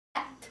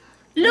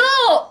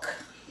Look!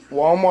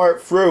 Walmart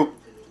fruit.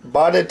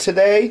 Bought it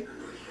today.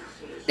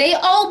 They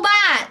all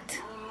bad.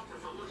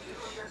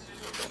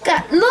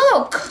 God,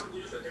 look!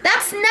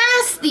 That's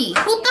nasty.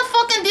 Who the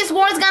fuck in this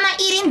world is gonna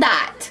eat in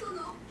that?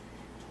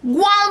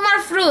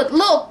 Walmart fruit.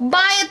 Look,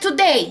 buy it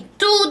today.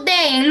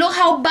 Today. And look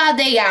how bad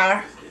they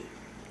are.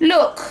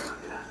 Look.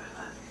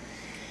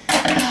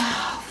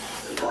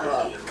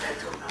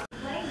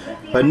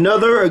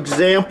 Another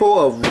example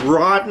of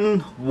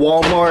rotten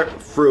Walmart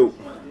fruit.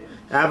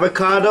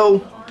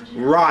 Avocado,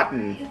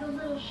 rotten.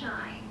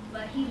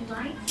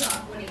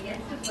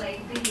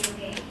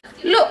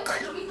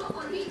 Look.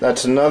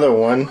 That's another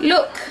one.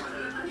 Look.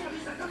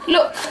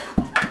 Look.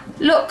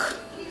 Look.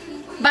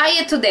 Buy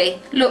it today.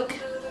 Look.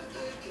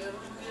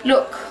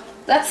 Look.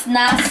 That's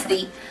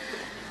nasty.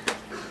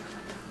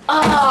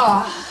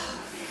 Ah.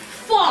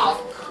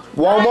 Fuck.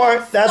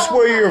 Walmart, that's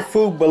where your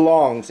food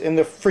belongs, in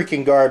the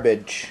freaking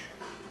garbage.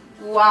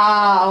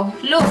 Wow.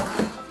 Look.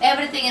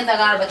 Everything in the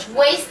garbage.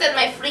 Wasted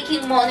my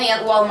freaking money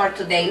at Walmart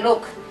today.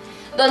 Look.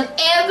 Don't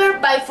ever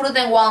buy fruit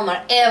in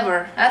Walmart.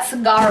 Ever. That's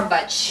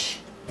garbage.